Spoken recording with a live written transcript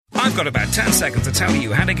I've got about 10 seconds to tell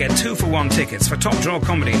you how to get 2-for-1 tickets for Top Draw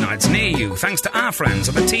comedy nights near you, thanks to our friends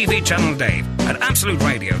at the TV channel Dave at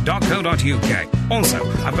absoluteradio.co.uk. Also,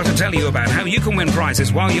 I've got to tell you about how you can win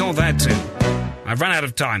prizes while you're there too. I've run out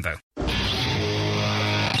of time, though.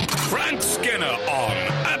 Frank Skinner on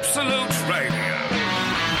Absolute Radio.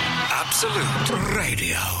 Absolute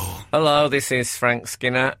Radio. Hello, this is Frank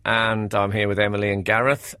Skinner, and I'm here with Emily and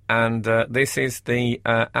Gareth, and this is the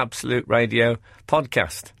Absolute Radio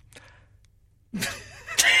podcast.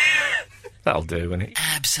 That'll do, won't it?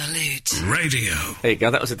 Absolute Radio. There you go,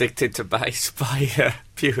 that was Addicted to Bass by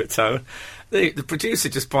Puretone. The producer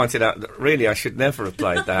just pointed out that really I should never have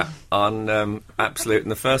played that on Absolute in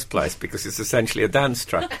the first place, because it's essentially a dance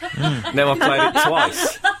track. Now I've played it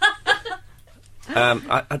twice.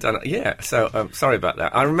 I don't know. Yeah, so sorry about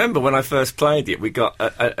that. I remember when I first played it, we got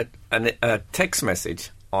a text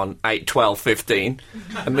message on 8/12/15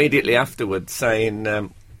 immediately afterwards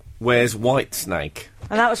saying, "Where's Whitesnake?"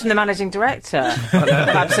 And that was from the managing director of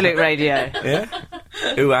Absolute Radio. Yeah,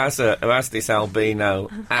 who has this albino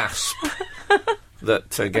asp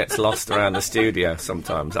that gets lost around the studio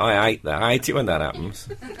sometimes. I hate that. I hate it when that happens.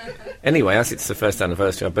 Anyway, as it's the first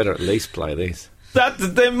anniversary, I better at least play these.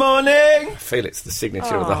 Saturday morning! I feel it's the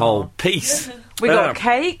signature of the whole piece. We got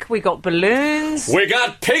cake, we got balloons. We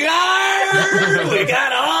got pig iron! We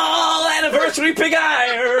got all anniversary pig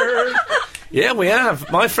iron! Yeah, we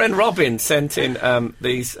have. My friend Robin sent in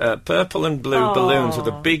these purple and blue balloons with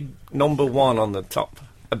a big number 1 on the top.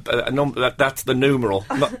 That's the numeral.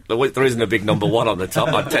 There isn't a big number 1 on the top.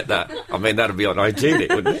 I'd take that. I mean, that'd be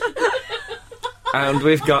unhygienic, wouldn't it? And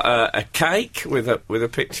we've got a cake with a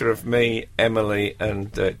picture of me, Emily,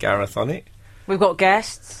 and Gareth on it. We've got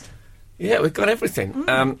guests. Yeah, we've got everything.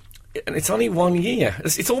 And it's only 1 year.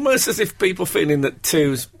 It's almost as if people feeling that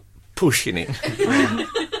 2's pushing it.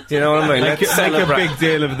 Do you know what I mean? Make a big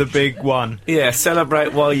deal of the big one. Yeah,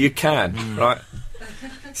 celebrate while you can, right?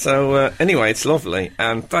 So, anyway, it's lovely.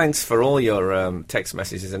 And thanks for all your text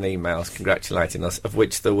messages and emails congratulating us, of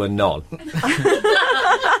which there were none.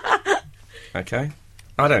 Okay,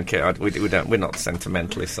 I don't care. We don't. We're not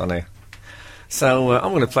sentimentalists on here. So I'm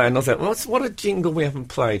going to play another. What a jingle we haven't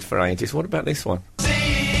played for ages. What about this one?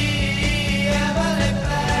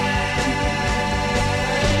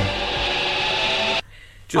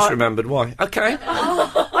 Just remembered why. Okay.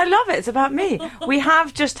 I love it. It's about me. We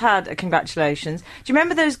have just had a congratulations. Do you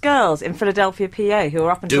remember those girls in Philadelphia, PA, who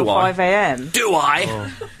were up until 5 a.m? Do I? Oh.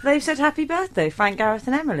 They've said happy birthday, Frank, Gareth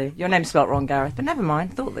and Emily. Your name's spelt wrong, Gareth, but never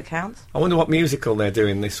mind. Thought that counts. I wonder what musical they're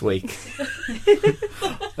doing this week.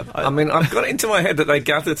 I mean, I've got it into my head that they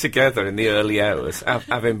gather together in the early hours,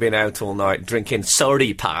 having been out all night drinking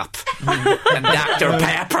Sorry Pop and Dr.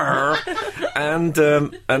 Pepper, and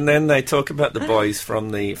then they talk about the boys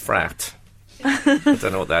from the frat. I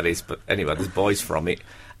don't know what that is, but anyway, there's boys from it.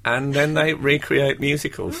 And then they recreate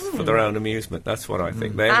musicals for their own amusement. That's what I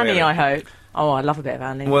think. Annie, really... I hope. Oh, I love a bit of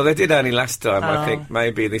Annie. Well, they did Annie last time. I think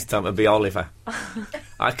maybe this time it'll be Oliver.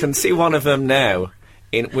 I can see one of them now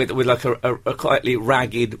with like a quietly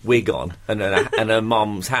ragged wig on and her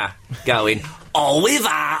mum's hat going,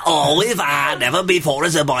 Oliver, never before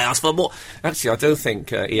has a boy asked for more. Actually, I do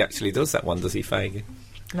think he actually does that one, does he, Fagin?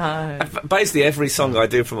 No. Basically, every song I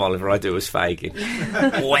do from Oliver, I do as Fagin.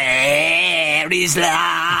 Where is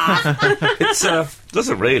love? It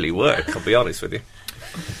doesn't really work, I'll be honest with you.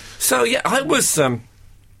 So, yeah, I was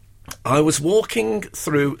walking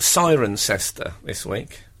through Cirencester this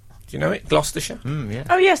week. Do you know it? Gloucestershire? Yeah.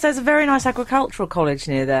 Oh, yes, there's a very nice agricultural college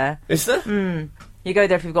near there. Is there? You go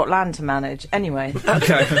there if you've got land to manage. Anyway.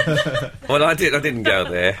 Okay. Well, I didn't go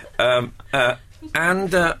there.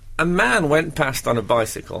 And a man went past on a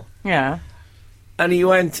bicycle. Yeah. And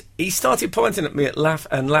he started pointing at me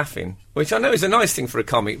laughing, which I know is a nice thing for a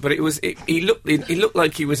comic, but he looked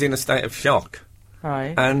like he was in a state of shock.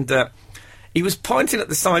 Right. And he was pointing at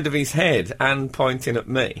the side of his head and pointing at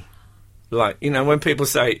me. Like, you know, when people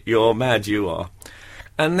say, "You're mad, you are."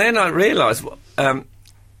 And then I realised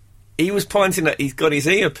he was pointing at, he's got his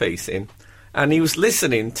earpiece in, and he was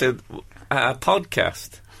listening to a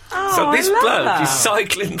podcast. Oh, so this bloke that. is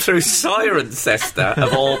cycling through Cirencester,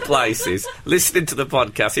 of all places, listening to the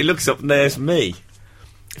podcast. He looks up and there's me.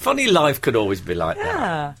 If only life could always be like that.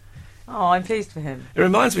 Yeah. Oh, I'm pleased for him. It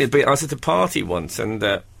reminds me a bit, I was at a party once and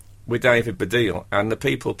with David Baddiel, and the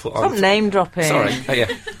people put on... Stop name dropping. Sorry,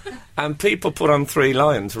 yeah. And people put on 3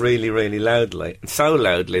 Lions really, really loudly. So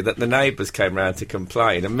loudly that the neighbours came round to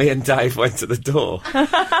complain, and me and Dave went to the door.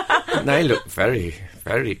 And they looked very,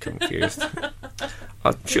 very confused.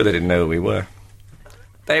 I'm sure they didn't know who we were.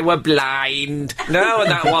 They were blind. No,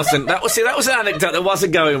 and that wasn't. That was an anecdote that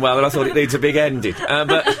wasn't going well, and I thought it needs a big ending.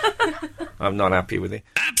 But I'm not happy with it.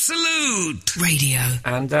 Absolute Radio.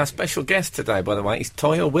 And our special guest today, by the way, is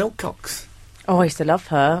Toyah Wilcox. Oh, I used to love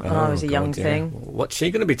her when I was a young thing. What's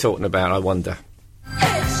she going to be talking about, I wonder?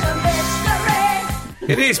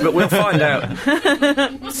 It is, but we'll find out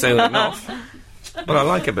soon enough. But I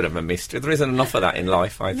like a bit of a mystery. There isn't enough of that in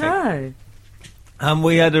life, I think. No.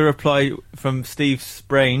 We had a reply from Steve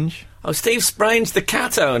Sprange. Oh, Steve Sprange, the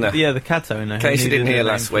cat owner. Yeah, the cat owner. In case you didn't hear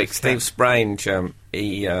last week, Steve Sprange,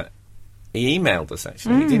 he emailed us,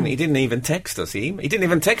 actually. He didn't even text us. He didn't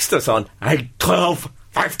even text us on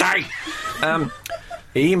 8/12/50.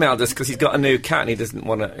 He emailed us because he's got a new cat and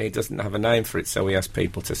he doesn't have a name for it, so he asked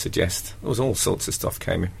people to suggest. There was all sorts of stuff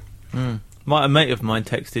came in. A mate of mine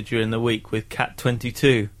texted during the week with Cat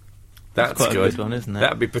 22. That's quite good. a good one, isn't it?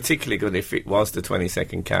 That'd be particularly good if it was the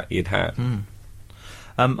 22nd cat you'd had.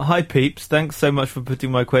 Hi peeps, thanks so much for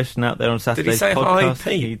putting my question out there on Saturday's say podcast. hi, peeps?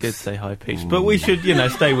 He did say hi peeps, but we should,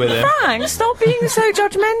 stay with him. Frank, stop being so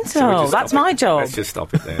judgmental. That's my job. Let's just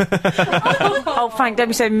stop it there. Oh, Frank, don't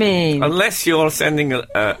be so mean. Unless you're sending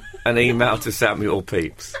an email to Samuel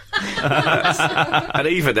Pepys. And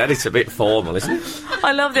even then, it's a bit formal, isn't it?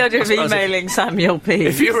 I love the idea of emailing Samuel Pepys.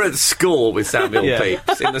 If you were at school with Samuel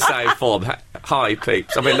Pepys in the same form, hi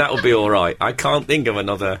Pepys, I mean, that would be all right. I can't think of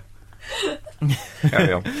another...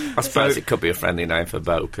 Carry on. I suppose it could be a friendly name for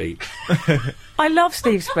Bo Peep. I love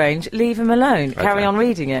Steve Sprange. Leave him alone. Carry on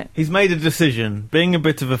reading it. He's made a decision. Being a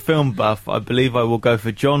bit of a film buff, I believe I will go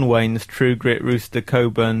for John Wayne's True Grit Rooster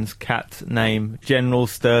Coburn's cat name, General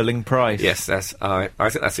Sterling Price. Yes, I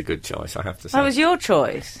think that's a good choice, I have to say. That was your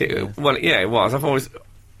choice? It was.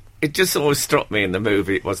 It just always struck me in the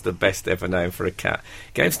movie it was the best ever name for a cat.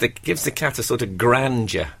 Gives the cat a sort of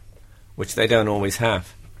grandeur, which they don't always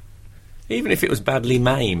have. Even if it was badly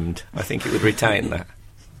maimed, I think it would retain that.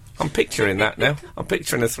 I'm picturing that now. I'm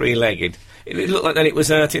picturing a three-legged. It looked like that it was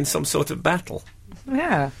hurt in some sort of battle.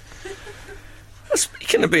 Yeah.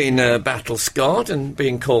 Speaking of being battle-scarred and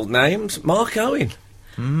being called names, Mark Owen.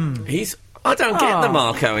 I don't get the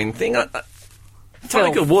Mark Owen thing.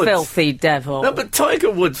 Tiger Woods. Filthy devil. No, but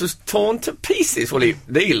Tiger Woods was torn to pieces. Well,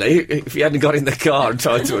 nearly, if he hadn't got in the car and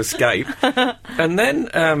tried to escape. And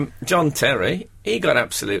then John Terry, he got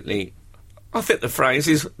absolutely... I think the phrase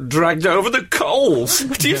is dragged over the coals.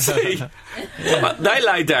 Do you see? They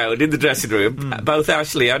lay down in the dressing room, both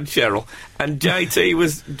Ashley and Cheryl, and JT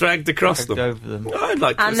was dragged across them. Over them. I'd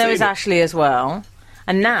like to and there was Ashley as well.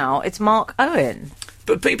 And now it's Mark Owen.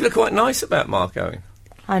 But people are quite nice about Mark Owen.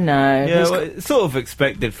 I know. Yeah, well, it's sort of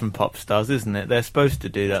expected from pop stars, isn't it? They're supposed to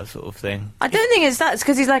do that sort of thing. I don't think it's that. It's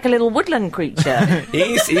because he's like a little woodland creature.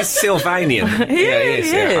 He's Sylvanian. He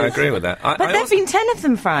is. Yeah, I agree with that. But there have been 10 of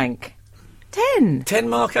them, Frank. 10. 10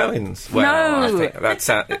 Mark Owens? Well, No. I think that's...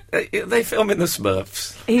 they film in the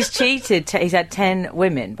Smurfs. He's cheated. He's had 10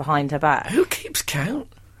 women behind her back. Who keeps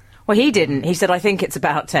count? Well, he didn't. He said, I think it's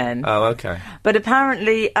about 10. Oh, OK. But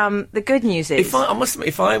apparently, the good news is... I must admit,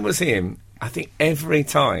 if I was him, I think every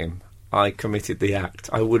time I committed the act,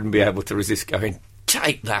 I wouldn't be able to resist going,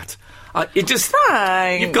 take that.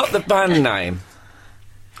 Frank! You've got the band name.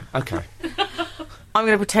 OK. I'm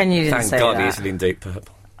going to pretend you didn't say Thank God that. he isn't in Deep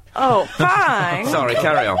Purple. Oh, Frank! Sorry,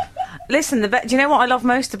 carry on. Listen, do you know what I love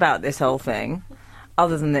most about this whole thing?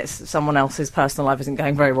 Other than this, someone else's personal life isn't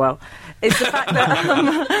going very well. It's the fact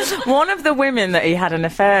that one of the women that he had an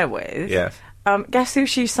affair with, Yes. Guess who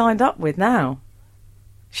she signed up with now?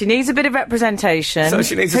 She needs a bit of representation. So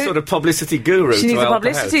she needs a sort of publicity guru She to needs a help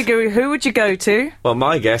publicity her out. guru. Who would you go to? Well,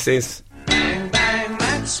 my guess is... Bang, bang,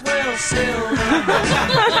 Maxwell Silver.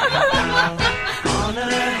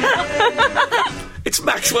 It's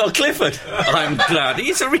Maxwell Clifford. I'm glad.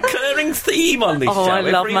 He's a recurring theme on this show. I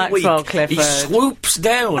love every Maxwell week. Clifford. He swoops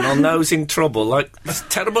down on those in trouble like this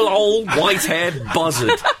terrible old white-haired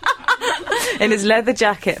buzzard. In his leather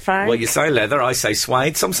jacket, Frank. Well, you say leather, I say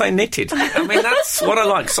suede, some say knitted. I mean, that's what I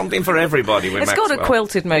like, something for everybody with It's Maxwell. got a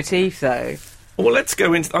quilted motif, though. Well, let's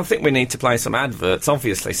go into... I think we need to play some adverts,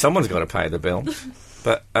 obviously. Someone's got to pay the bill.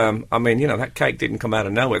 But, I mean, that cake didn't come out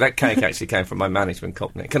of nowhere. That cake actually came from my management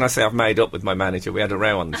company. Can I say I've made up with my manager? We had a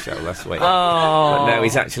row on the show last week. Oh. But now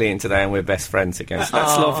he's actually in today and we're best friends again. So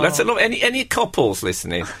that's lovely. That's lovely. Any couples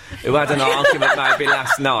listening who had an argument maybe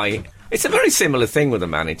last night... It's a very similar thing with a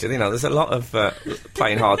manager. There's a lot of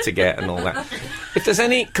playing hard to get and all that. If there's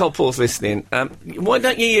any couples listening, why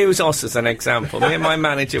don't you use us as an example? Me and my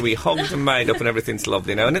manager, we hugged and made up and everything's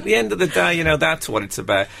lovely now. And at the end of the day, that's what it's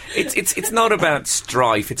about. It's not about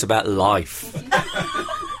strife, it's about life.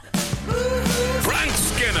 Frank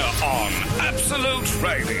Skinner on Absolute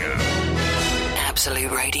Radio.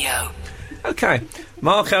 Absolute Radio. Okay,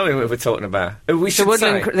 Mark Owen we were talking about. We should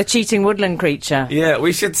say, The cheating woodland creature. yeah,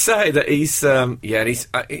 we should say that he's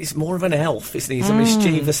more of an elf, isn't he? He's a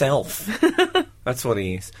mischievous elf. That's what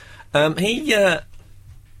he is.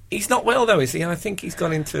 He's not well though, is he? I think he's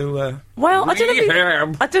gone into. Well, I don't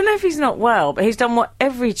rehab. I don't know if he's not well, but he's done what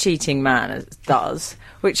every cheating man does,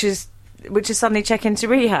 which is suddenly check into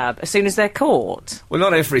rehab as soon as they're caught. Well,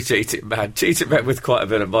 not every cheating man with quite a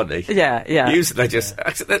bit of money. Yeah. Usually they just.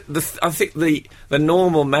 Actually, I think the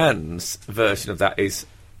normal man's version of that is,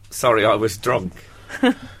 sorry, I was drunk.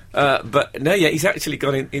 But no, he's actually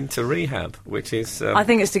gone into rehab, which is. I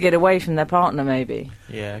think it's to get away from their partner, maybe.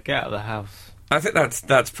 Yeah, get out of the house. I think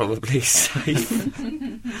that's probably safe.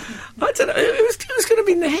 I don't know. Who's going to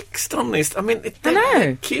be next on this? I mean,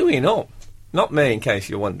 they're queuing up. Not me, in case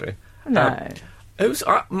you're wondering. No.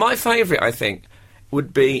 My favourite, I think,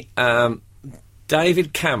 would be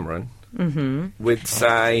David Cameron with,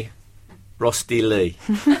 say, Rusty Lee.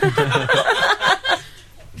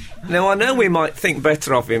 Now, I know we might think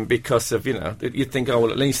better of him because of, you'd think, oh,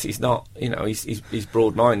 well, at least he's not, he's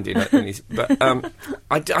broad-minded. But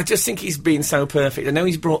I just think he's been so perfect. I know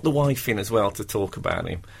he's brought the wife in as well to talk about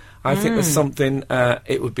him. I think there's something,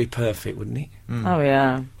 it would be perfect, wouldn't it? Oh,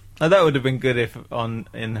 yeah. Now, that would have been good if,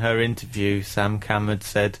 in her interview, Sam Cam had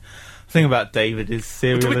said, the thing about David is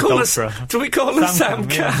serial adulterer. Do we call her Sam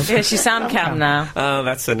Cam? Yeah, she's Sam Cam now. Oh,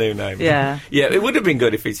 that's a new name. Yeah. Yeah, it would have been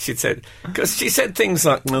good if she'd said... Because she said things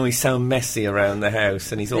like, no, he's so messy around the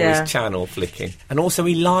house and he's always channel flicking. And also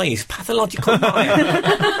he lies. Pathological liar.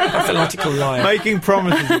 Pathological liar. Making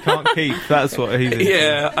promises he can't keep. That's what he's into.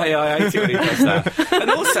 Yeah, I hate it when he does that.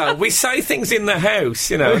 And also, we say things in the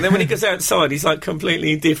house, and then when he goes outside, he's like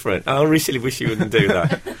completely indifferent. I really wish he wouldn't do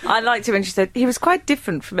that. I liked it when she said, he was quite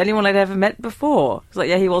different from anyone I'd ever met before. It's like,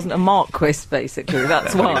 he wasn't a Marquis, basically.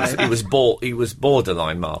 That's why. He was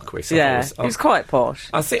borderline Marquis. Yeah, he was quite posh.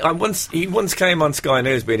 I think he once came on Sky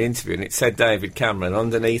News being interviewed, and it said David Cameron.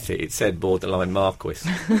 Underneath it said borderline Marquis.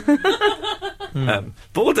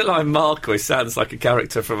 Borderline Marquis sounds like a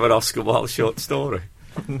character from an Oscar Wilde short story.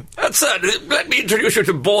 That's it. Let me introduce you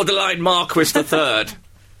to Borderline Marquis III.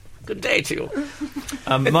 Good day to you.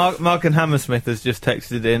 Mark and Hammersmith has just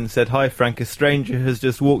texted in and said, "Hi Frank, a stranger has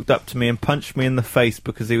just walked up to me and punched me in the face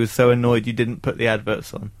because he was so annoyed you didn't put the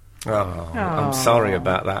adverts on." Oh, I'm sorry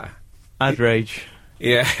about that. Ad rage.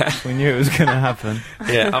 Yeah. We knew it was going to happen.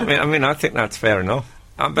 Yeah, I mean, I think that's fair enough.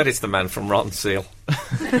 I bet it's the man from Rotten Seal.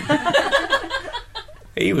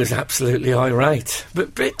 He was absolutely irate.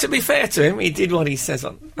 But to be fair to him, he did what he says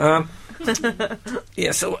on...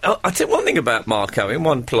 yeah, so I'll tell you one thing about Mark Owen,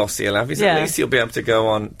 one plus he'll have is at least he'll be able to go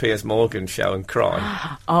on Piers Morgan's show and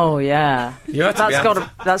cry. Oh, yeah.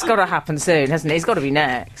 That's got to happen soon, hasn't it? He's got to be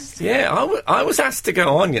next. Yeah, I was asked to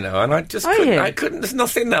go on, and I just couldn't, there's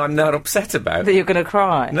nothing that I'm not upset about. That you're going to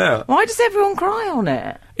cry? No. Why does everyone cry on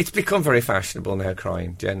it? It's become very fashionable now,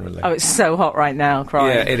 crying, generally. Oh, it's so hot right now,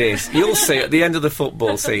 crying. Yeah, it is. You'll see, at the end of the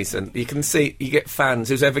football season, you get fans,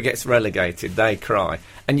 whoever gets relegated, they cry.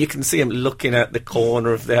 And you can see them looking at the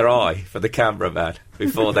corner of their eye for the cameraman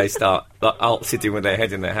before they start sitting with their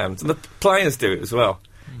head in their hands. And the players do it as well.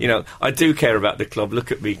 I do care about the club.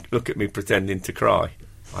 Look at me pretending to cry.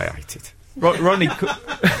 I hate it. Ronnie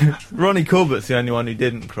Corbett's the only one who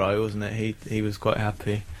didn't cry, wasn't it? He was quite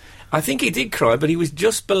happy. I think he did cry, but he was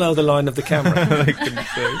just below the line of the camera. They couldn't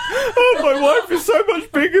see. Oh, my wife is so much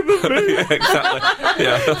bigger than me. Yeah, exactly.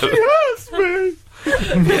 Yeah. She hurts me.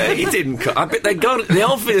 Yeah, he didn't cry. I bet they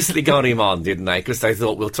obviously got him on, didn't they? Because they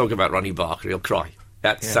thought, we'll talk about Ronnie Barker, he'll cry.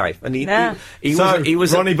 That's safe. And he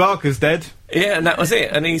was Ronnie Barker's dead. Yeah, and that was it.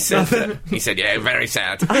 And he said, yeah, very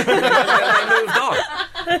sad. And they moved on.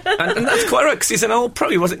 And that's quite right, because he's an old pro.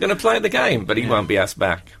 He wasn't going to play the game, but he won't be asked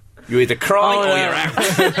back. You either cry or you're out.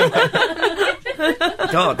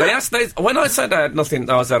 God, when I said I had nothing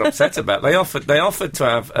I was that upset about, they offered to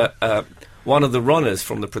have one of the runners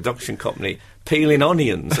from the production company peeling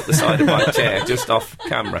onions at the side of my chair, just off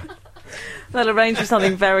camera. They'll arrange for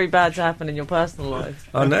something very bad to happen in your personal life.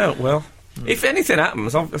 I know, well... If anything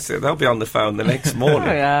happens, obviously they'll be on the phone the next morning.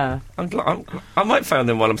 Oh, yeah. I might phone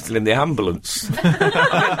them while I'm still in the ambulance.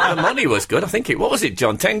 The money was good, I think it... What was it,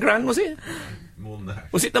 John? 10 grand, was it? More than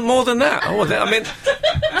that. Was it more than that? Oh, I mean,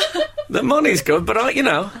 the money's good, but I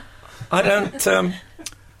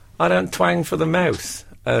don't twang for the mouse,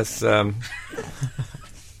 as...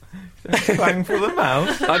 Bang for the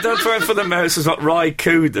mouse. I don't throw for the mouse was what Ry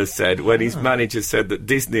Cooder said when his manager said that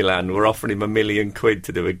Disneyland were offering him £1 million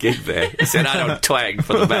to do a gig there. He said, I don't twang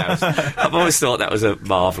for the mouse. I've always thought that was a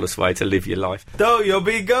marvellous way to live your life. Toyah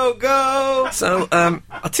be go. So,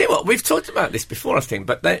 I'll tell you what, we've talked about this before, I think,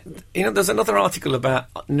 but there's another article about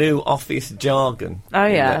new office jargon. Oh,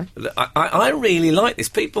 yeah. I really like this.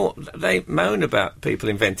 People, they moan about people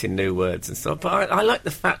inventing new words and stuff, but I like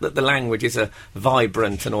the fact that the language is a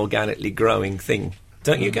vibrant and organically growing thing.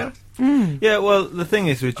 Don't you, Gareth? Mm. Yeah, well, the thing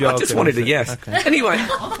is with jargon... I just wanted a yes. Okay. Anyway,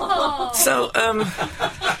 so,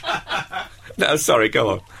 no, sorry, go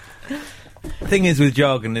on. The thing is with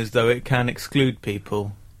jargon is, though, it can exclude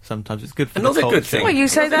people. Sometimes it's good for Another the culture. good thing. Well, you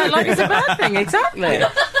say that like it's a bad thing, exactly.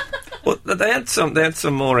 Well, they had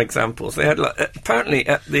some more examples. They had apparently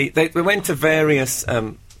they went to various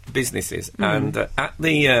businesses and at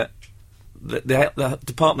the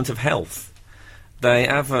Department of Health, they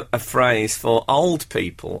have a phrase for old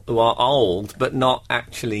people who are old but not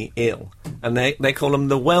actually ill, and they call them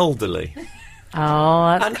the welderly. Oh,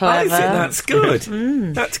 that's And clever. I think that's good.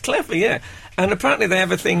 That's clever, yeah. And apparently they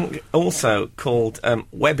have a thing also called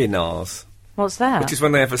webinars, What's that? which is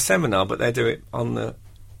when they have a seminar, but they do it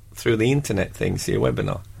through the internet thing, see a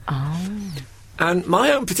webinar. Oh. And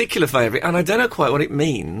my own particular favourite, and I don't know quite what it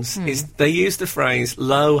means, is they use the phrase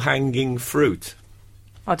low-hanging fruit.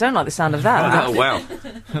 I don't like the sound of that. Oh, well.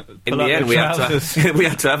 In the end, we had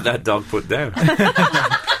to have that dog put down.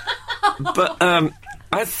 But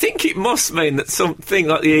I think it must mean that something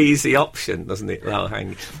like the easy option, doesn't it,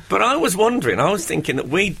 low-hanging? But I was thinking that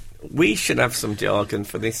we should have some jargon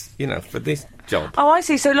for this, for this job. Oh, I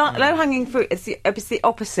see. So low-hanging fruit is the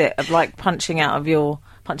opposite of like punching above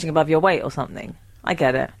your weight or something. I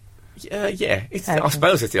get it. Yeah. Okay. I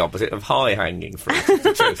suppose it's the opposite of high-hanging fruit.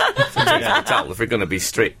 The truth be told, if we're going to be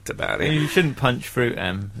strict about it. You shouldn't punch fruit,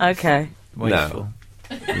 Em. Okay. Wasteful.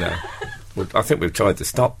 No. Well, I think we've tried to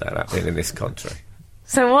stop that happening in this country.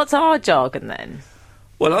 So what's our jargon then?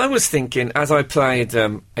 Well, I was thinking, as I played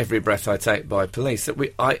Every Breath I Take by Police,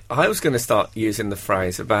 that I was going to start using the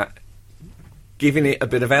phrase about giving it a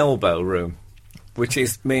bit of elbow room, which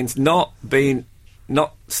means not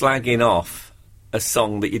slagging off a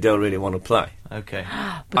song that you don't really want to play. Okay.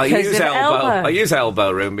 I use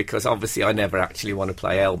elbow room because obviously I never actually want to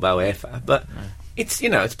play elbow ever, but it's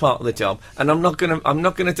it's part of the job, and I'm not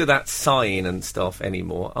gonna do that sighing and stuff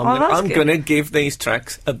anymore. I'm gonna give these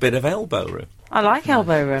tracks a bit of elbow room. I like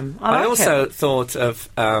elbow room. I also thought of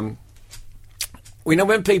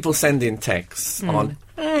when people send in texts on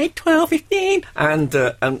 8, 12, 15 and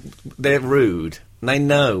they're rude. And they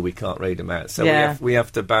know we can't read them out, so we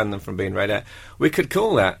have to ban them from being read out. We could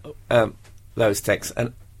call that those texts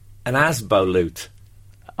an asbolute.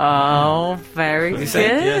 Oh, very good.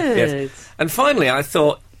 Yes. And finally, I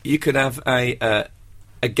thought you could have a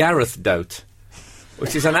Gareth dote,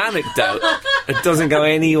 which is an anecdote that doesn't go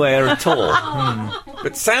anywhere at all,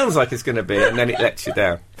 but sounds like it's going to be, and then it lets you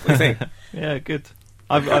down. What do you think? Yeah, good.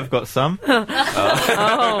 I've got some. He's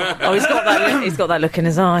got that look in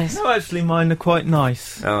his eyes. No, actually, mine are quite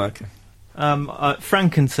nice. Oh, okay.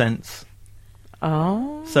 Frankincense.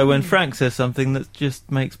 Oh. So when Frank says something that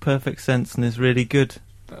just makes perfect sense and is really good.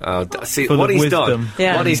 Oh, see, Full what of he's wisdom. done.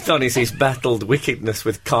 Yeah. What he's done is he's battled wickedness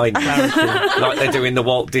with kindness, like they do in the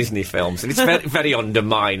Walt Disney films, and it's very, very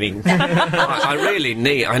undermining. I really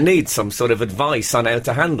need some sort of advice on how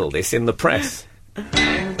to handle this in the press.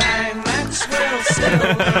 Bang, bang, Maxwell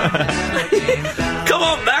Silver. Come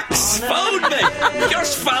on, Max, phone me.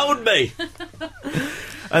 Just phone me.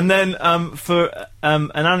 And then for an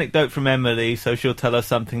anecdote from Emily, so she'll tell us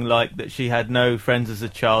something like that she had no friends as a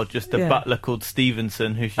child, just a butler called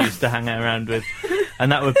Stevenson who she used to hang around with.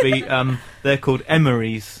 And that would be, they're called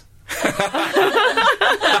Emerys.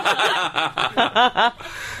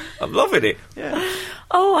 I'm loving it. Yeah.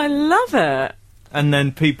 Oh, I love it. And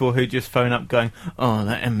then people who just phone up going, oh,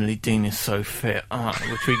 that Emily Dean is so fit,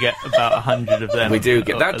 which we get about 100 of them. We do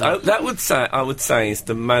get that. I would say is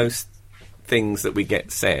the most things that we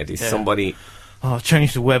get said is somebody. Oh,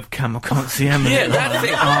 change the webcam. I can't see Emily. Yeah,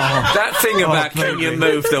 that thing about can you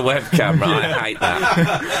move the webcam? Right, I hate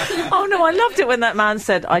that. Oh no, I loved it when that man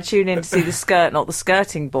said, "I tune in to see the skirt, not the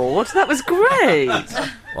skirting board." That was great.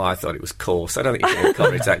 Well, I thought it was coarse. I don't think you can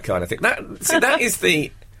encourage that kind of thing.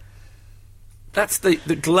 That's the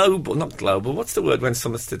global, not global. What's the word when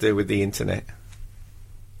something's to do with the internet?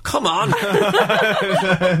 Come on!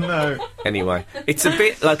 No. Anyway, it's a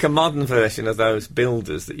bit like a modern version of those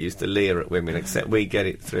builders that used to leer at women, except we get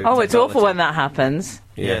it through Oh, it's awful technology. when that happens.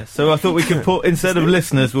 Yeah, so I thought we could instead of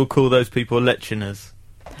listeners, we'll call those people lectioners.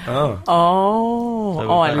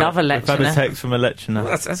 Oh. I love a lecture. We've had a text from a lecturer.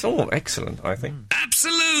 Well, that's all excellent, I think.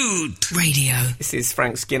 Absolute Radio. This is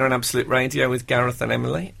Frank Skinner on Absolute Radio with Gareth and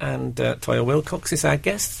Emily, and Toyah Wilcox is our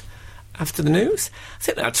guest after the news. I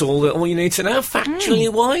think that's all you need to know,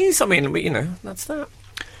 factually wise. I mean, you know, that's that.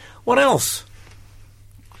 What else?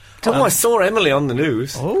 I saw Emily on the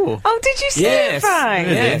news. Oh, did you see it, Frank?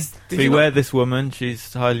 Really? Yes. Did you Beware this woman,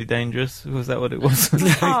 she's highly dangerous. Was that what it was?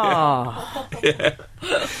 Oh. Yeah,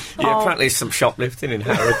 apparently some shoplifting in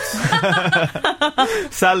Harrods.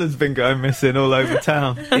 Salad's been going missing all over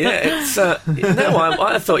town. Yeah, it's...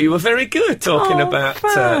 I thought you were very good talking about...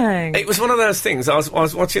 Frank. It was one of those things. I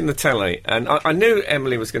was watching the telly, and I knew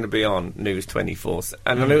Emily was going to be on News 24,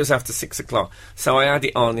 and I knew it was after 6 o'clock, so I had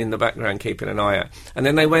it on in the background, keeping an eye out. And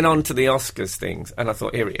then they went on to the Oscars things, and I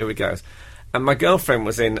thought, here it goes. And my girlfriend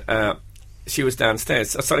was in... she was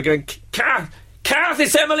downstairs. I started going, Kath,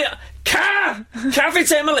 it's Emily! Kath,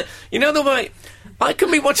 it's Emily! You know the way... I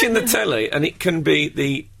can be watching the telly, and it can be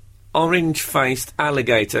the orange-faced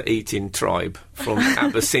alligator-eating tribe from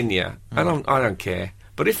Abyssinia. I don't care.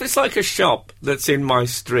 But if it's like a shop that's in my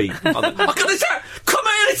street... come here,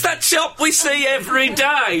 it's that shop we see every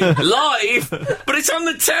day, live, but it's on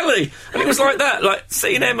the telly. And it was like that, like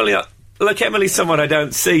seeing Emily... Like Emily's someone I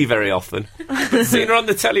don't see very often. But seeing her on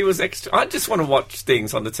the telly was extra... I just want to watch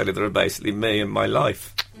things on the telly that are basically me and my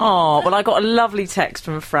life. Oh, well, I got a lovely text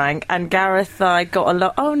from Frank, and Gareth, I got a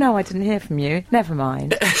lot... Oh, no, I didn't hear from you. Never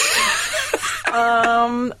mind.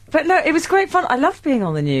 But no, it was great fun. I love being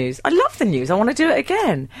on the news. I love the news. I want to do it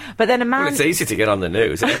again. But then a man... Well, it's easy to get on the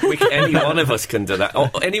news. Any one of us can do that.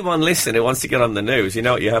 Or anyone listening who wants to get on the news, you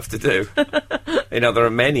know what you have to do. You know, there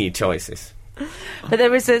are many choices. But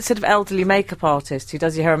there is a sort of elderly makeup artist who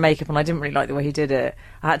does your hair and makeup, and I didn't really like the way he did it.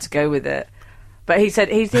 I had to go with it. But he said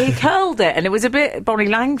he curled it, and it was a bit Bonnie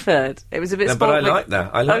Langford. It was a bit... No, but I like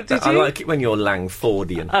that. I like that. I like it when you're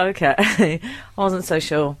Langfordian. Oh, okay. I wasn't so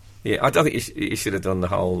sure. Yeah, I don't think you should have done the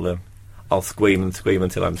whole... I'll squeam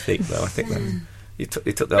until I'm thick, though. I think that you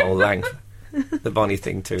took the whole the Bonnie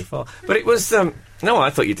thing too far. But it was... no,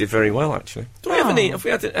 I thought you did very well, actually. Have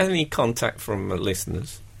we had any contact from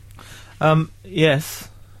listeners? Yes.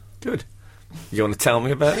 Good. You want to tell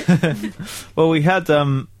me about it? Well, we had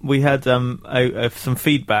some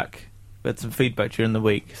feedback. We had some feedback during the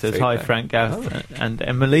week. It says, hi, Frank, Gareth, and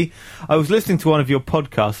Emily. I was listening to one of your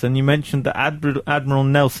podcasts, and you mentioned that Admiral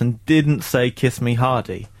Nelson didn't say "Kiss Me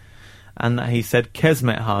Hardy," and that he said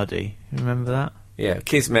 "Kesmet Hardy." You remember that? Yeah,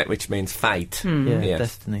 Kismet, which means fate. Yes.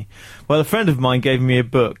 Destiny. Well, a friend of mine gave me a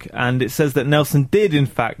book, and it says that Nelson did, in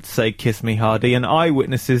fact, say "Kiss Me Hardy," and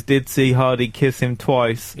eyewitnesses did see Hardy kiss him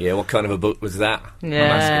twice. Yeah, what kind of a book was that? Yeah.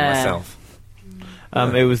 I'm asking myself.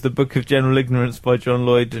 It was the Book of General Ignorance by John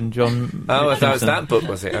Lloyd and John that was that book,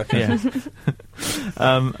 was it? Okay.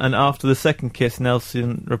 Yeah. And after the second kiss,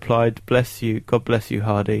 Nelson replied, "Bless you, God bless you,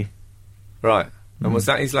 Hardy." Right. And was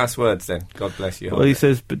that his last words then? God bless you, Hardy. Well, he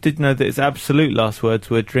says, but did you know that his absolute last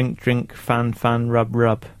words were drink, drink, fan, fan, rub,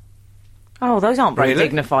 rub? Oh, those aren't very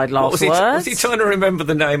dignified last words. Was he trying to remember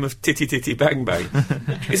the name of Titty Titty Bang Bang?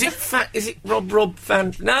 Is it Rob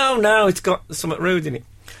Fan? No, it's got something rude in it.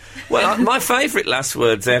 Well, my favourite last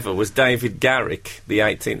words ever was David Garrick, the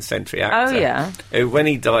 18th century actor. Oh, yeah. Who, when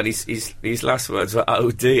he died, his last words were,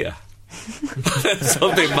 "Oh, dear."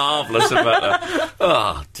 Something marvellous about that.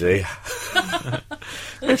 Oh, dear.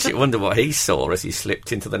 Makes you wonder what he saw as he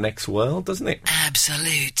slipped into the next world, doesn't it?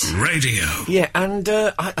 Absolute Radio. Yeah, and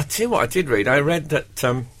I tell you what I did read. I read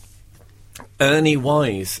that Ernie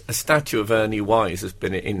Wise, a statue of Ernie Wise has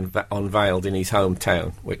been unveiled in his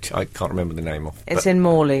hometown, which I can't remember the name of. It's in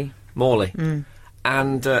Morley. Morley.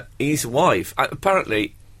 And his wife,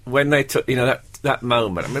 apparently, when they took, that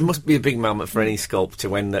moment, I mean, it must be a big moment for any sculptor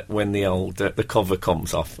when the cover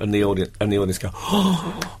comes off and the audience go,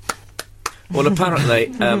 oh. Well, apparently,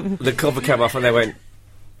 the cover came off and they went,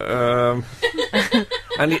 and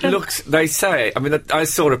it looks, they say, I mean, I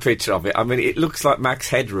saw a picture of it, I mean, it looks like Max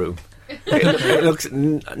Headroom. It looks,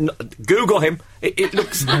 Google him, it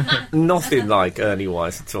looks nothing like Ernie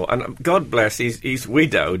Wise at all. And God bless his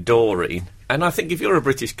widow, Doreen. And I think if you're a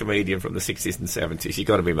British comedian from the 60s and 70s, you've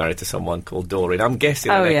got to be married to someone called Doreen. I'm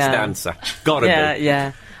guessing the next answer. Gotta be.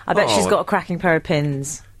 Yeah. I bet she's got a cracking pair of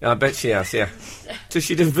pins. I bet she has, yeah. Does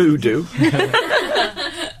she do voodoo?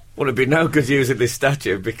 Well, it'd be no good using this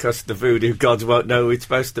statue because the voodoo gods won't know who it's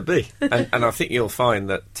supposed to be. And I think you'll find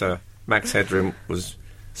that Max Headroom was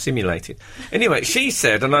simulated. Anyway, she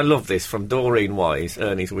said, and I love this, from Doreen Wise,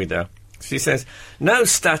 Ernie's widow, she says, "No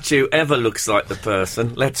statue ever looks like the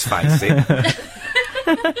person, let's face it."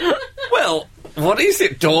 Well, What is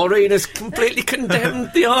it? Doreen has completely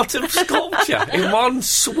condemned the art of sculpture in one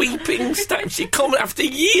sweeping statement. She comes after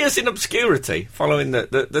years in obscurity, following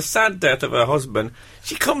the sad death of her husband.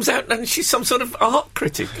 She comes out and she's some sort of art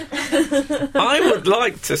critic. I would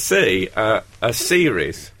like to see a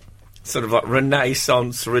series, sort of like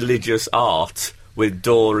Renaissance religious art with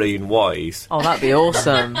Doreen Wise. Oh, that'd be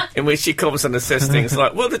awesome. In which she comes and says things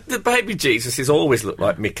like, well, the baby Jesus has always looked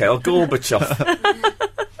like Mikhail Gorbachev.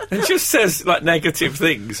 And just says, like, negative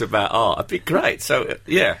things about art. It'd be great. So,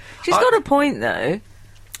 yeah. She's got a point, though.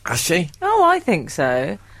 Has she? Oh, I think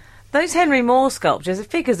so. Those Henry Moore sculptures, the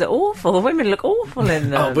figures are awful. The women look awful in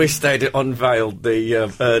them. I wish they'd unveiled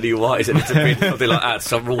the Ernie Wise and it'd have been something like that,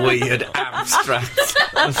 some weird abstract.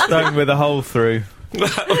 A stone with a hole through.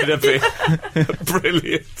 That would have been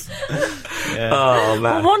brilliant. Yeah. Oh,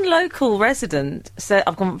 man. Well, one local resident said,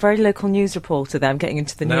 I've got a very local news reporter there, I'm getting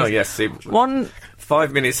into the news. No, yes. See,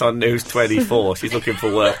 5 minutes on News 24, she's looking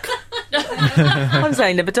for work. I'm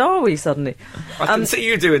saying, but are we suddenly? I can see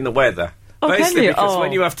you doing the weather. Oh, Basically, can you? because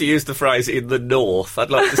when you have to use the phrase in the north, I'd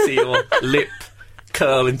like to see your lip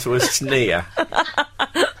curl into a sneer.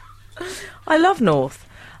 I love North.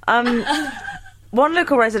 One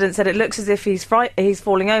local resident said it looks as if he's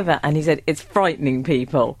falling over, and he said it's frightening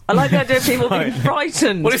people. I like the idea of people being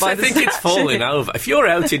frightened. Well, if by they the think it's statue. falling over, if you're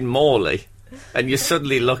out in Morley and you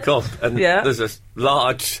suddenly look up and there's a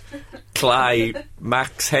large clay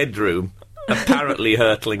max headroom apparently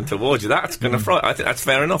hurtling towards you, that's going to frighten. I think that's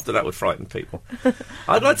fair enough that would frighten people.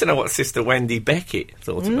 I'd like to know what Sister Wendy Beckett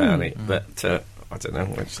thought about it, but I don't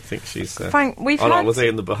know. I just think she's Frank, on holiday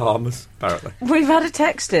in the Bahamas, apparently. We've had a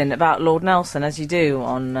text in about Lord Nelson, as you do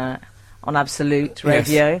on Absolute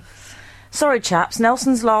Radio. Yes. Sorry, chaps,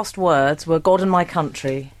 Nelson's last words were "God and my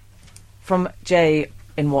country," from Jay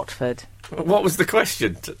in Watford. What was the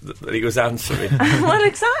question that he was answering? Well,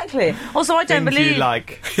 exactly. Also, I don't Things believe you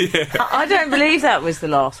like. I don't believe that was the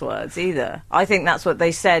last words either. I think that's what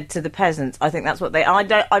they said to the peasants. I think that's what they.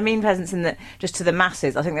 I mean peasants in just to the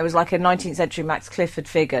masses. I think there was like a 19th century Max Clifford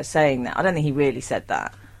figure saying that. I don't think he really said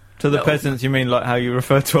that. To the peasants, you mean like how you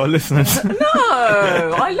refer to our listeners? No,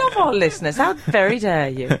 I love our listeners. How very dare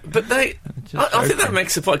you? But I think that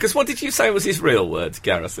makes a point. Because what did you say was his real words,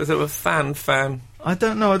 Gareth? Was it a fan? I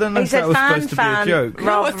don't know. I don't know He if that said was fan, supposed to be a joke.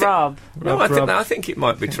 rub. No, I think it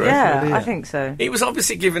might be true. Yeah, I think so. He was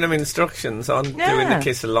obviously giving them instructions on doing the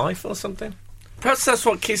Kiss of Life or something. Perhaps that's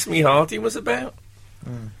what Kiss Me Hardy was about.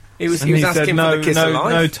 He was And he asking said, for the Kiss of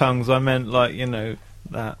Life. no tongues. I meant like,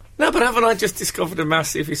 that. No, but haven't I just discovered a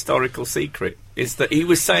massive historical secret? Is that he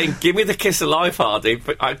was saying, "Give me the kiss of life, Hardy,"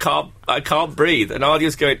 but I can't breathe. And Hardy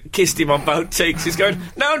was going, kissed him on both cheeks. He's going,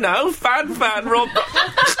 no, fan, Rob.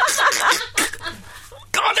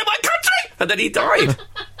 God in my country! And then he died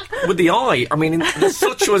with the eye. I mean,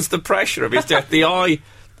 such was the pressure of his death. The eye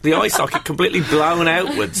socket completely blown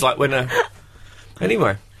outwards, like when a.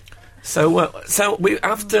 Anyway, so we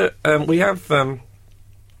have.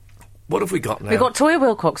 What have we got now? We've got Toyah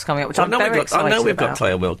Wilcox coming up, which I'm very excited about. I know we've got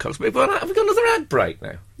Toyah Wilcox. Have we got another ad break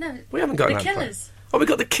now? No, We haven't got The an ad break. Killers. Oh, we've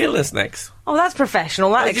got the Killers next. Oh, that's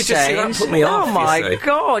professional, that Did you just see exchange. that put me off, oh, you my see?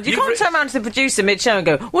 God. You can't turn around to the producer mid-show and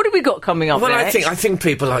go, what have we got coming up Well, next? I think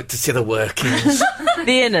people like to see the workings.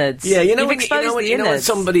 The innards. Yeah, You've when exposed the when innards.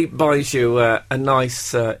 somebody buys you a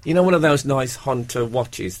nice, one of those nice Hunter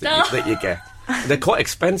watches that you get. They're quite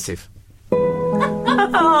expensive.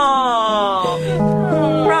 Oh,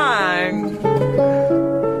 Frank.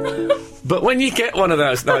 But when you get one of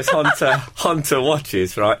those nice Hunter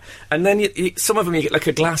watches, right, and then some of them you get like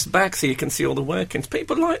a glass back so you can see all the workings.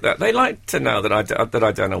 People like that. They like to know that I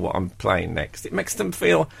don't know what I'm playing next. It makes them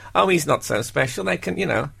feel, oh, he's not so special. They can,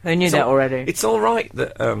 They knew that already. It's all right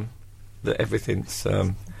that everything's.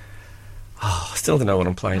 I still don't know what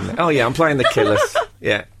I'm playing. Oh yeah, I'm playing the Killers.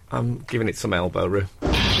 Yeah, I'm giving it some elbow room.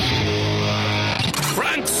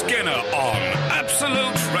 Frank Skinner on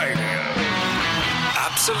Absolute Radio.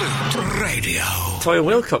 Absolute Radio. Toyah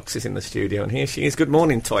Wilcox is in the studio, and here she is. Good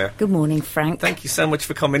morning, Toyah. Good morning, Frank. Thank you so much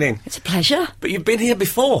for coming in. It's a pleasure. But you've been here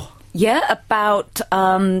before. Yeah, about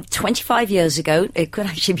 25 years ago, it could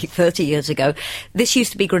actually be 30 years ago, this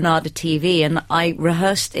used to be Granada TV, and I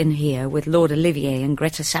rehearsed in here with Lord Olivier and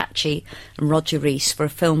Greta Sacchi and Roger Rees for a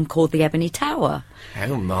film called The Ebony Tower.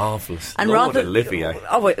 How marvellous. And Lord Olivier.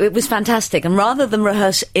 Oh, it was fantastic. And rather than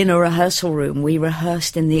rehearse in a rehearsal room, we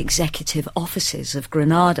rehearsed in the executive offices of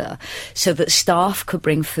Granada so that staff could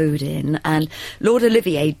bring food in. And Lord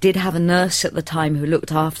Olivier did have a nurse at the time who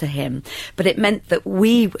looked after him, but it meant that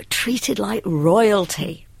we were treated like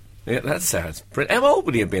royalty. Yeah, that sounds brilliant. How old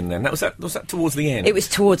would you have been then? Was that towards the end? It was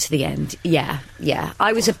towards the end, yeah.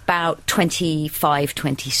 I was about 25,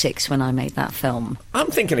 26 when I made that film.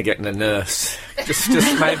 I'm thinking of getting a nurse, just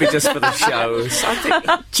maybe just for the shows.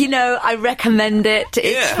 Do you know, I recommend it.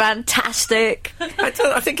 It's fantastic.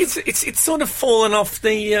 I think it's sort of fallen off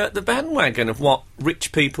the bandwagon of what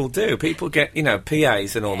rich people do. People get,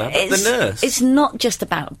 PAs and all that, but the nurse... It's not just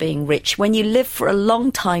about being rich. When you live for a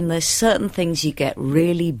long time, there's certain things you get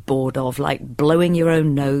really bored of, like blowing your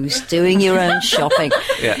own nose, doing your own shopping,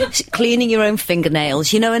 cleaning your own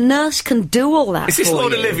fingernails. A nurse can do all that. Is this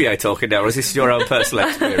Lord Olivier talking now, or is this your own personal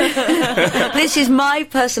experience? This is my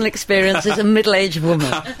personal experience as a middle-aged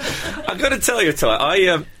woman. I've got to tell you,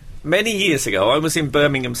 Toyah, many years ago, I was in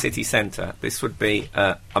Birmingham city centre. This would be,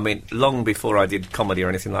 long before I did comedy or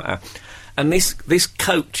anything like that. And this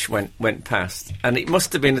coach went past, and it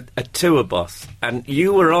must have been a tour bus, and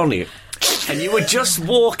you were on it. And you were just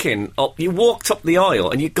walking up, you walked up the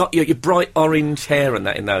aisle, and you got your bright orange hair and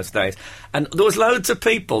that in those days. And there was loads of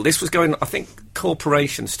people. This was going, I think,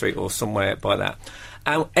 Corporation Street or somewhere by that.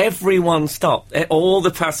 And everyone stopped. All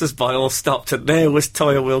the passers-by all stopped, and there was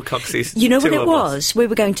Toyah Wilcox's You know what tour it bus. was? We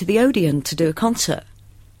were going to the Odeon to do a concert.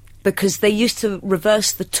 Because they used to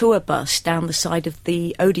reverse the tour bus down the side of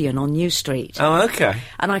the Odeon on New Street. Oh, okay.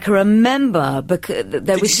 And I can remember because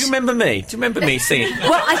there was... Do you remember me? Do you remember me seeing...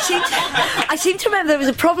 Well, I seem to remember there was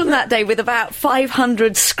a problem that day with about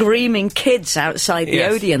 500 screaming kids outside the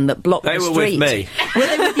Odeon that blocked the street. They were with me. Were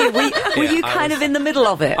they with you? Were you kind of in the middle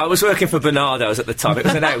of it? I was working for Bernardo's at the time. It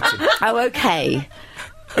was an outing. Oh, okay.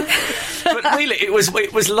 But really, it was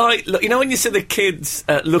like, look, when you see the kids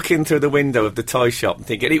looking through the window of the toy shop and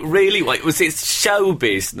thinking, its show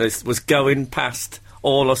business was going past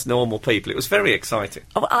all us normal people. It was very exciting.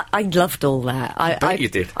 Oh, I loved all that. I bet you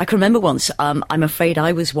did. I can remember once, I'm afraid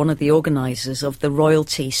I was one of the organisers of the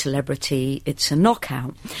royalty celebrity It's a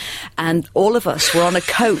Knockout. And all of us were on a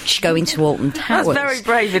coach going to Alton Towers. That's very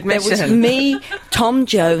brave admission. There was me, Tom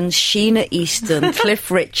Jones, Sheena Easton, Cliff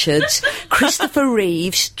Richards, Christopher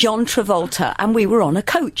Reeves, John Travolta, and we were on a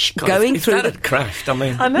coach going if through that had crashed, I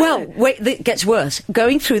mean... I know. Well, wait, it gets worse.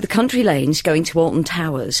 Going through the country lanes, going to Alton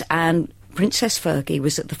Towers, and Princess Fergie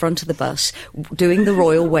was at the front of the bus doing the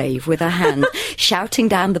royal wave with her hand, shouting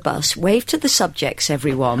down the bus, "Wave to the subjects,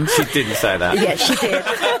 everyone." She didn't say that. Yeah, she did.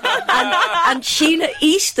 And Sheena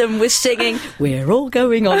Easton was singing, "We're all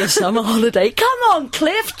going on a summer holiday. Come on,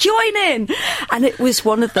 Cliff, join in." And it was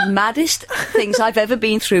one of the maddest things I've ever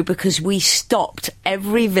been through because we stopped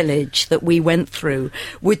every village that we went through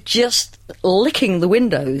with just licking the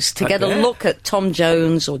windows to get a look at Tom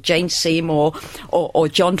Jones or Jane Seymour or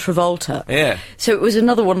John Travolta. Yeah. So it was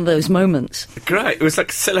another one of those moments. Great. It was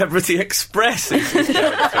like Celebrity Express.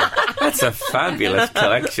 That's a fabulous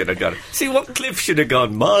collection. I got it. See what Cliff should have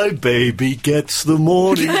gone. My baby gets the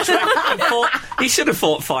morning train. He should have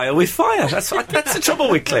fought fire with fire. That's the trouble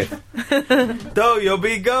with Cliff. Toyah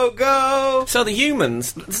be go go. So the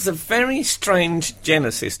humans. There's a very strange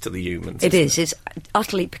genesis to the humans. It is. It's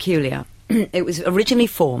utterly peculiar. It was originally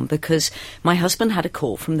formed because my husband had a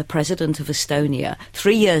call from the president of Estonia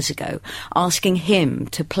 3 years ago asking him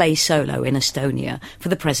to play solo in Estonia for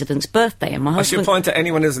the president's birthday. And my husband... I should point to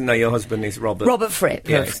anyone who doesn't know your husband is Robert. Robert Fripp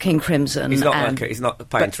of King Crimson. He's not he's not a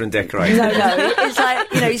painter and decorator. No. It's like,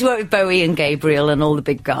 he's worked with Bowie and Gabriel and all the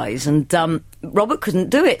big guys. And Robert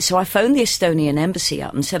couldn't do it, so I phoned the Estonian embassy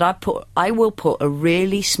up and said, I will put a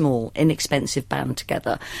really small, inexpensive band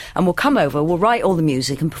together and we'll come over, we'll write all the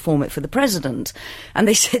music and perform it for the president. And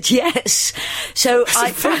they said yes. So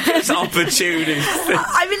It's opportunity.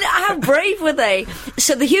 I mean, how brave were they?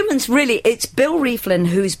 So the humans really, it's Bill Rieflin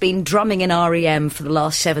who's been drumming in REM for the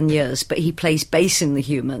last 7 years, but he plays bass in the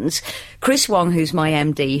humans. Chris Wong, who's my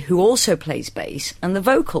MD, who also plays bass, and the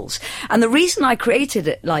vocals. And the reason I created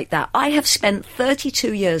it like that, I have spent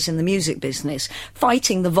 32 years in the music business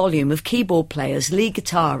fighting the volume of keyboard players, lead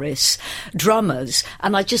guitarists, drummers,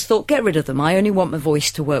 and I just thought, get rid of them. I only want my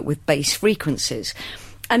voice to work with bass frequencies.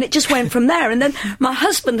 And it just went from there. And then my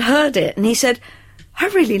husband heard it and he said, I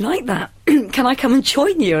really like that. Can I come and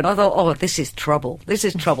join you? And I thought, oh, this is trouble. This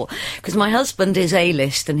is trouble. Because my husband is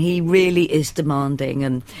A-list and he really is demanding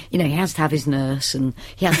and, he has to have his nurse and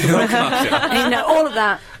he has to work, all of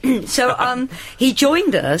that. So he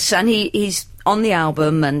joined us and he's on the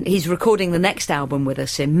album and he's recording the next album with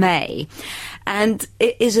us in May. And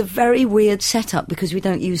it is a very weird setup because we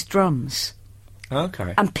don't use drums.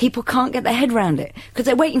 Okay. And people can't get their head round it because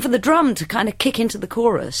they're waiting for the drum to kind of kick into the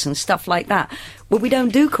chorus and stuff like that. Well, we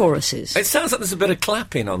don't do choruses. It sounds like there's a bit of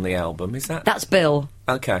clapping on the album, is that? That's Bill.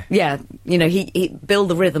 Okay. Yeah, you know, he Bill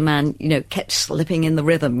the rhythm man, you know, kept slipping in the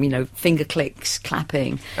rhythm, you know, finger clicks,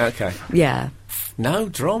 clapping. Okay. Yeah. No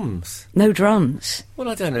drums. No drums. Well,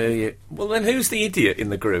 I don't know you. Well, then who's the idiot in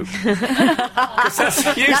the group? 'Cause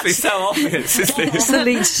that's usually so obvious, isn't it? It's the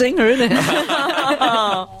lead singer, isn't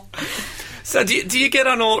it? So do you get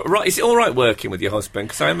on all right? Is it all right working with your husband?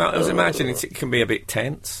 Because I was imagining it can be a bit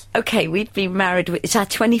tense. Okay, we've been married. It's our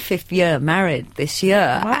 25th year married this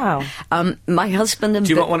year. Wow. My husband and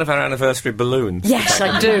Do you want one of our anniversary balloons? Yes,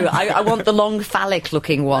 I do. I want the long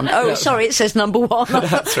phallic-looking one. Oh, sorry, it says number 1.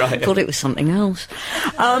 That's right. I thought it was something else.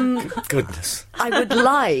 Goodness. I would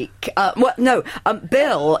like...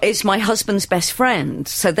 Bill is my husband's best friend,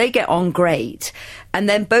 so they get on great. And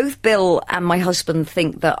then both Bill and my husband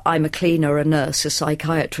think that I'm a cleaner, a nurse, a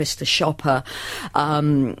psychiatrist, a shopper,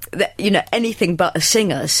 anything but a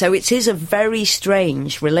singer. So it is a very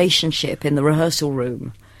strange relationship in the rehearsal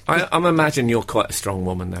room. I'm imagining you're quite a strong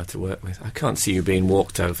woman now to work with. I can't see you being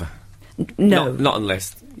walked over. No. Not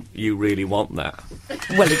unless you really want that.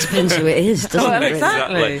 Well, it depends who it is, doesn't it?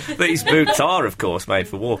 Exactly. These boots are, of course, made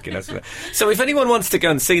for walking. So if anyone wants to go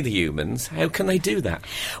and see the Humans, how can they do that?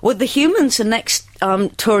 Well, the Humans are next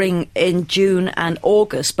touring in June and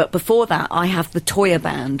August, but before that I have the Toyah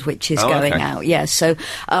band, which is going out. Yeah, so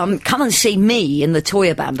come and see me in the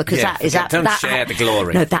Toyah band, because don't share the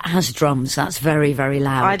glory. No, that has drums. That's very, very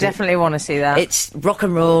loud. I definitely want to see that. It's rock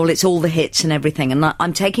and roll. It's all the hits and everything. And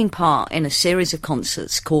I'm taking part in a series of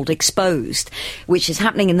concerts called Exposed, which is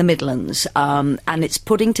happening in the Midlands, and it's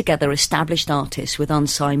putting together established artists with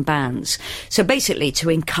unsigned bands. So basically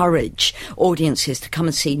to encourage audiences to come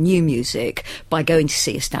and see new music by going to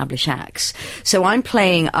see established acts. So I'm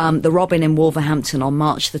playing the Robin in Wolverhampton on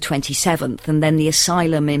March the 27th, and then the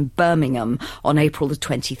Asylum in Birmingham on April the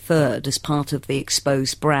 23rd as part of the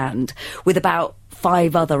Exposed brand, with about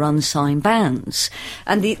 5 other unsigned bands.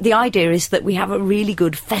 And the idea is that we have a really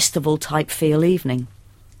good festival-type feel evening.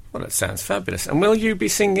 Well, that sounds fabulous. And will you be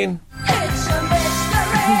singing?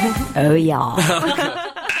 Oh, yeah.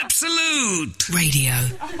 Absolute Radio.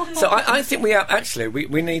 So I think we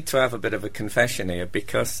we need to have a bit of a confession here,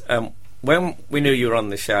 because when we knew you were on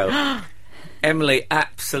the show, Emily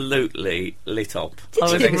absolutely lit up.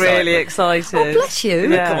 I was really excited. Oh, bless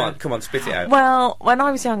you. Yeah. Come on, spit it out. Well, when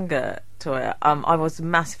I was younger, Toyah, I was a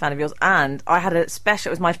massive fan of yours, and I had a special.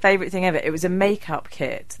 It was my favourite thing ever. It was a makeup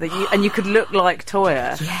kit that you could look like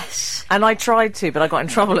Toyah. Yes. And I tried to, but I got in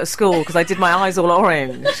trouble at school because I did my eyes all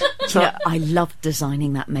orange. So I loved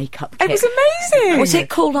designing that makeup kit. it was amazing. Was it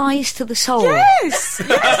called Eyes to the Soul? Yes, it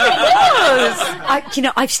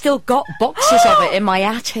was. I've still got boxes of it in my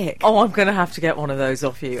attic. Oh, I'm going to have to get one of those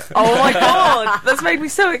off you. Oh my God, that's made me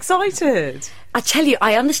so excited. I tell you,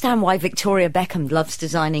 I understand why Victoria Beckham loves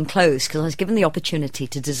designing clothes, because I was given the opportunity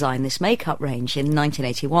to design this makeup range in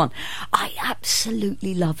 1981. I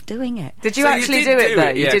absolutely love doing it. Did you actually do it, though?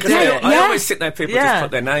 Yeah, You did do it? I always sit there, people Yeah. just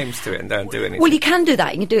put their names to it and don't do anything. Well, you can do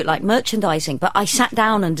that. You can do it like merchandising, but I sat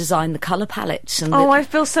down and designed the colour palettes. And I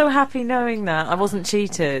feel so happy knowing that. I wasn't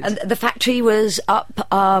cheated. and the factory was up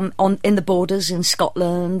in the borders in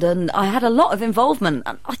Scotland, and I had a lot of involvement,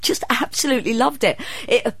 and I just absolutely loved it.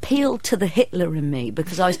 It appealed to the Hitler in me,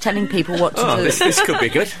 because I was telling people what to do. This could be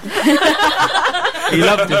good. He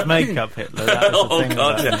loved his makeup, Hitler. That was the thing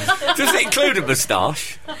God, Oh, about him. yeah. Does it include a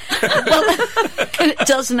moustache? It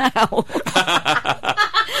does now.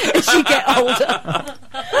 As you get older.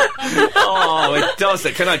 Oh, it does.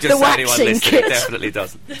 Can I just The say, anyone waxing listening, kit. it definitely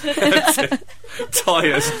doesn't.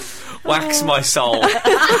 Toyah's wax my soul.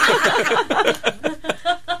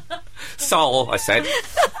 Soul, I said.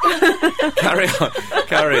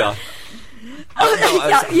 Carry on.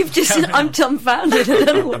 You've just... I'm dumbfounded. I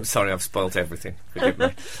don't know what- I'm sorry, I've spoilt everything. Forgive me.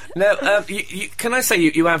 Now, can I say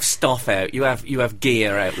you have stuff out? You have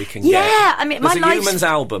gear out we can get. Yeah, I mean, There's my a life's... Humans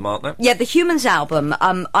album, aren't there? Yeah, the Humans album.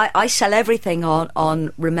 I sell everything on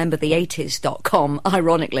rememberthe80s.com,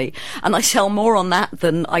 ironically, and I sell more on that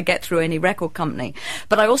than I get through any record company.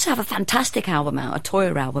 But I also have a fantastic album out, a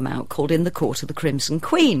Toyah album out, called In the Court of the Crimson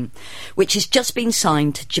Queen, which has just been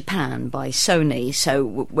signed to Japan by Sony,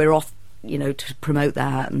 so we're off, to promote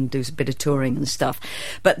that and do a bit of touring and stuff.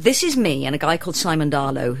 But this is me and a guy called Simon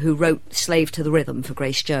Darlow, who wrote Slave to the Rhythm for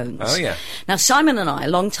Grace Jones. Oh, yeah. Now, Simon and I are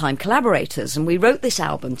long-time collaborators, and we wrote this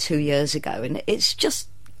album 2 years ago, and it's just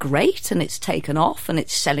great, and it's taken off, and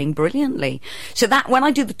it's selling brilliantly. So that when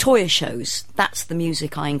I do the Toyah shows, that's the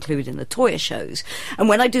music I include in the Toyah shows. And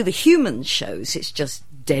when I do the Humans shows, it's just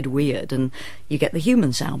dead weird, and you get the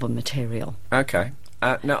Humans album material. Okay.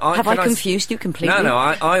 Have I confused you completely? No,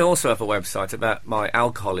 I also have a website about my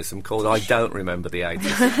alcoholism called I Don't Remember the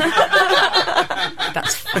 80s.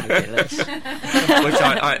 That's fabulous.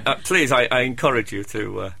 Which please, I encourage you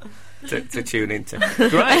to tune into.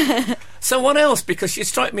 Great. So what else? Because you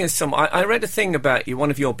strike me as I read a thing about you,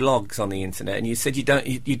 one of your blogs on the internet, and you said you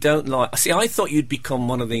don't like. See, I thought you'd become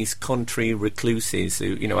one of these country recluses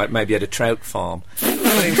who, maybe had a trout farm.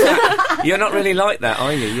 But in fact, you're not really like that,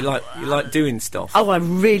 are you? You like doing stuff. Oh, I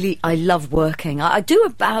love working. I do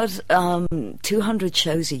about 200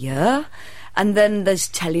 shows a year. And then there's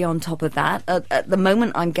telly on top of that. At the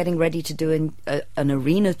moment, I'm getting ready to do an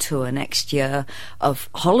arena tour next year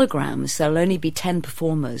of holograms. There'll only be 10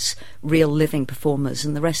 performers, real living performers,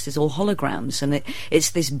 and the rest is all holograms. And it's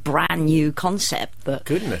this brand new concept that...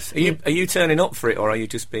 Goodness. Are you turning up for it, or are you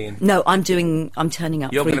just being... No, I'm turning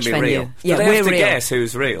up You're for going each to be venue. real. Yeah, Do they we're have to real. guess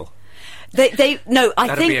who's real? I That'd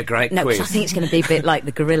think be a great no, quiz. 'cause I think it's going to be a bit like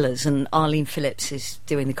the Gorillaz, and Arlene Phillips is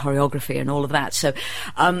doing the choreography and all of that. So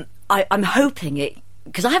I'm hoping it,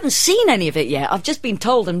 because I haven't seen any of it yet. I've just been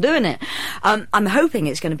told I'm doing it. I'm hoping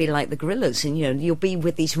it's going to be like the Gorillaz, and you'll be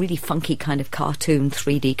with these really funky kind of cartoon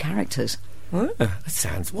 3D characters. That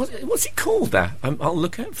sounds... What's it called, that? I'll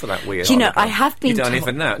look out for that weird... I have been You don't told.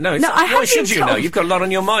 even know. No, I have why should been you know? told. You've got a lot on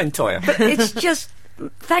your mind, Toyah. But it's just...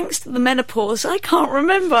 Thanks to the menopause, I can't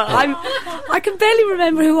remember. I can barely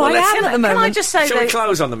remember who I am at the moment. Can I just say Shall we that...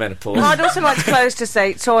 close on the menopause? Well, I'd also like to close to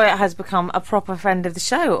say Toyah has become a proper friend of the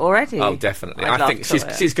show already. Oh, definitely. I I love think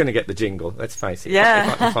Toyah. she's going to get the jingle. Let's face it. Yeah.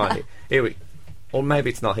 If I can find it. Here we... Or maybe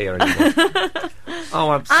it's not here anymore.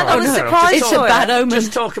 I'm sorry. I was Sarah. surprised, It's a Toyah. bad omen.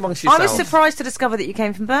 Just talk amongst I yourselves. was surprised to discover that you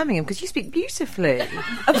came from Birmingham, because you speak beautifully.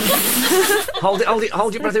 Hold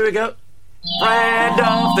your breath. Here we go. Friend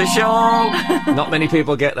of the show. Not many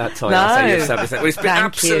people get that, Toyah. No. So you've established that. Well, it's been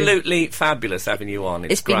Thank you. absolutely fabulous having you on.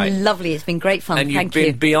 It's been great. lovely. It's been great fun. And Thank you've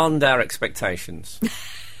you. been beyond our expectations.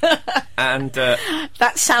 And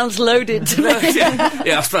That sounds loaded to me.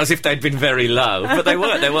 yeah, I suppose if they'd been very low, but they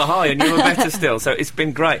weren't. They were high, and you were better still. So it's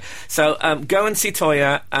been great. So go and see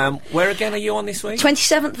Toyah. Where again are you on this week?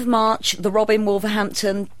 27th of March, the Robin,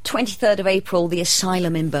 Wolverhampton. 23rd of April, the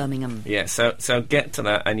Asylum in Birmingham. Yeah, so get to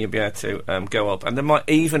that, and you'll be able to go up. And there might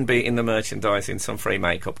even be in the merchandising some free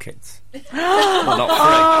makeup kits. Well, not free.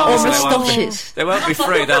 Or Obviously, moustaches. They won't be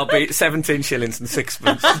free. They'll be 17 shillings and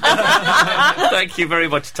sixpence. Thank you very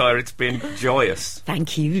much, Toyah. It's been joyous.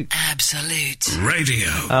 Thank you. Absolute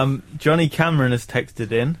Radio. Johnny Cameron has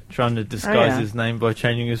texted in, trying to disguise his name by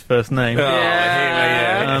changing his first name.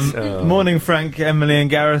 Morning, Frank, Emily and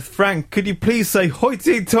Gareth. Frank, could you please say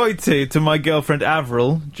hoity-toity to my girlfriend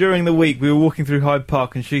Avril? During the week, we were walking through Hyde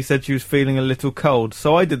Park and she said she was feeling a little cold,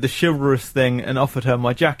 so I did the chivalrous thing and offered her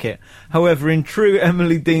my jacket. However, in true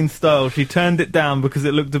Emily Dean style, she turned it down because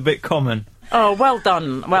it looked a bit common. Oh, well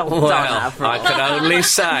done. Well done, Avril. I can only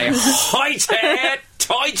say, hoity-toity!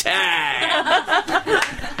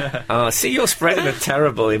 See, you're spreading a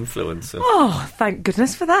terrible influence of Oh, thank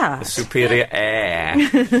goodness for that. superior air.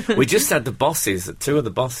 We just had the bosses, two of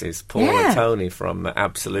the bosses, Paul and Tony from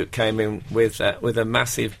Absolute, came in with a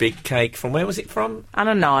massive big cake from, where was it from? And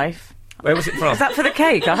a knife. Where was it from? Is that for the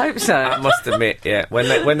cake? I hope so. I must admit, yeah. When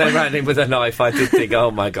they ran in with a knife, I did think,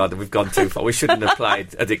 oh my God, we've gone too far. We shouldn't have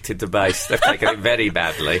played Addicted to Bass. They've taken it very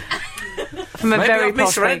badly. From a Maybe very I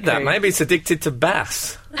misread posh that. bakery. Maybe it's Addicted to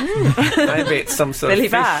Bass. Maybe it's some sort Billy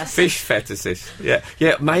of Bass. fish fetish. Yeah.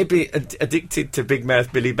 Maybe addicted to Big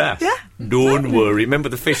Mouth Billy Bass. Yeah. Don't worry. Remember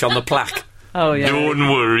the fish on the plaque? Oh, yeah. Don't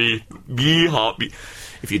worry. Be happy.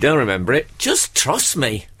 If you don't remember it, just trust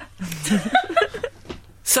me.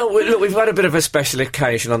 So, look, we've had a bit of a special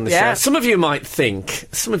occasion on the show. Some of you might think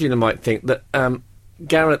that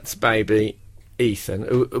Gareth's baby, Ethan,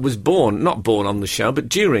 who was not born on the show, but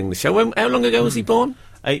during the show. How long ago was he born?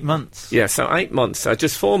 8 months. Yeah, so 8 months. So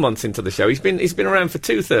just 4 months into the show. He's been around for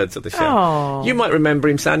 2/3 of the show. Oh. You might remember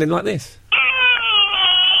him sounding like this.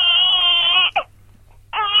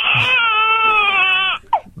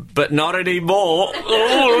 But not anymore.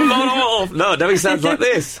 Oh, no, he sounds like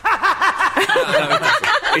this. No,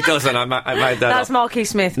 he doesn't. I made that That's up. Marquis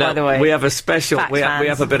Smith, by the way. We have a special. Fact We fans.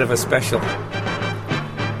 have a bit of a special.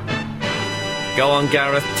 Go on,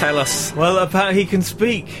 Gareth. Tell us. Well, apparently he can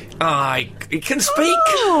speak. He can speak.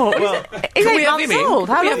 Oh, Well, he's Can we 8 have him months in? old.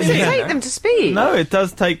 How Can we long have does him it in? take them to speak? No, it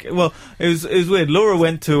does take... Well, it was weird. Laura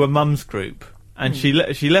went to a mum's group, and she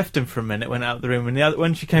left him for a minute, went out the room, and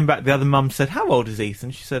when she came back, the other mum said, "How old is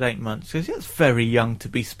Ethan?" She said 8 months. She goes, "Yeah, that's very young to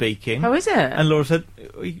be speaking." Oh, is it? And Laura said,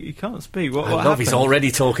 "He can't speak. What I love happened?" he's already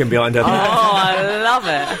talking behind her Oh, back. I love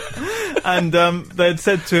it. And they'd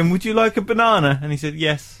said to him, "Would you like a banana?" And he said,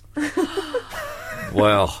 "Yes."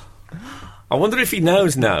 Well, I wonder if he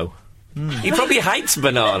knows no. He probably hates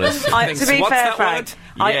bananas. To be What's fair, that Frank,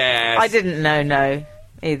 word? Yes. I didn't know no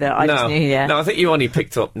either. I just knew yeah. No, I think you only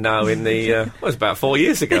picked up no in the... it was about 4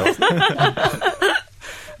 years ago.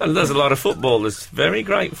 And there's a lot of footballers very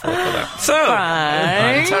grateful for that. So,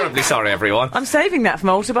 I'm terribly sorry, everyone. I'm saving that from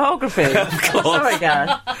autobiography. Of course. Sorry,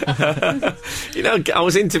 Gareth. You know, I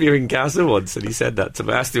was interviewing Gaza once and he said that to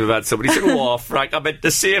me. I asked him about somebody. He said, "Oh, Frank, I meant to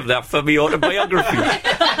save that for my autobiography."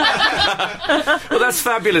 Well, that's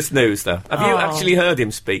fabulous news, though. Have you actually heard him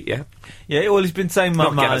speak yet? Yeah, well, he's been saying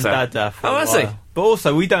Mama and Dada for a while. Has he? But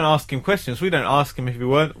also, we don't ask him questions. We don't ask him if he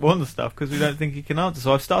won't want the stuff because we don't think he can answer.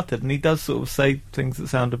 So I've started, and he does sort of say things that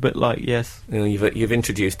sound a bit like yes. You know, you've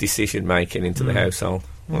introduced decision-making into the household.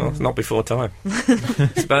 Well, it's not before time.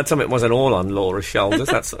 It's about time it wasn't all on Laura's shoulders.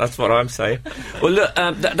 That's what I'm saying. Well, look,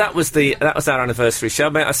 that was our anniversary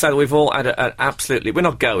show. I say we've all had an absolutely... We're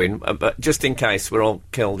not going, but just in case we're all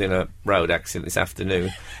killed in a road accident this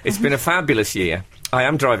afternoon. It's been a fabulous year. I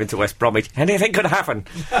am driving to West Bromwich. Anything could happen.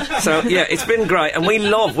 So, yeah, it's been great. And we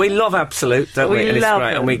love Absolute, don't we? And it's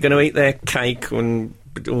great. And we're going to eat their cake and...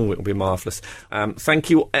 Oh, it'll be marvellous. Thank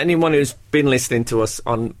you, anyone who's been listening to us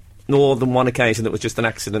on more than one occasion that was just an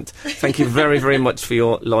accident. Thank you very, very much for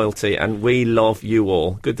your loyalty, and we love you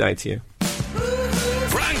all. Good day to you.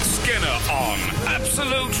 Frank Skinner on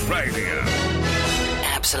Absolute Radio.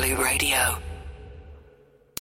 Absolute Radio.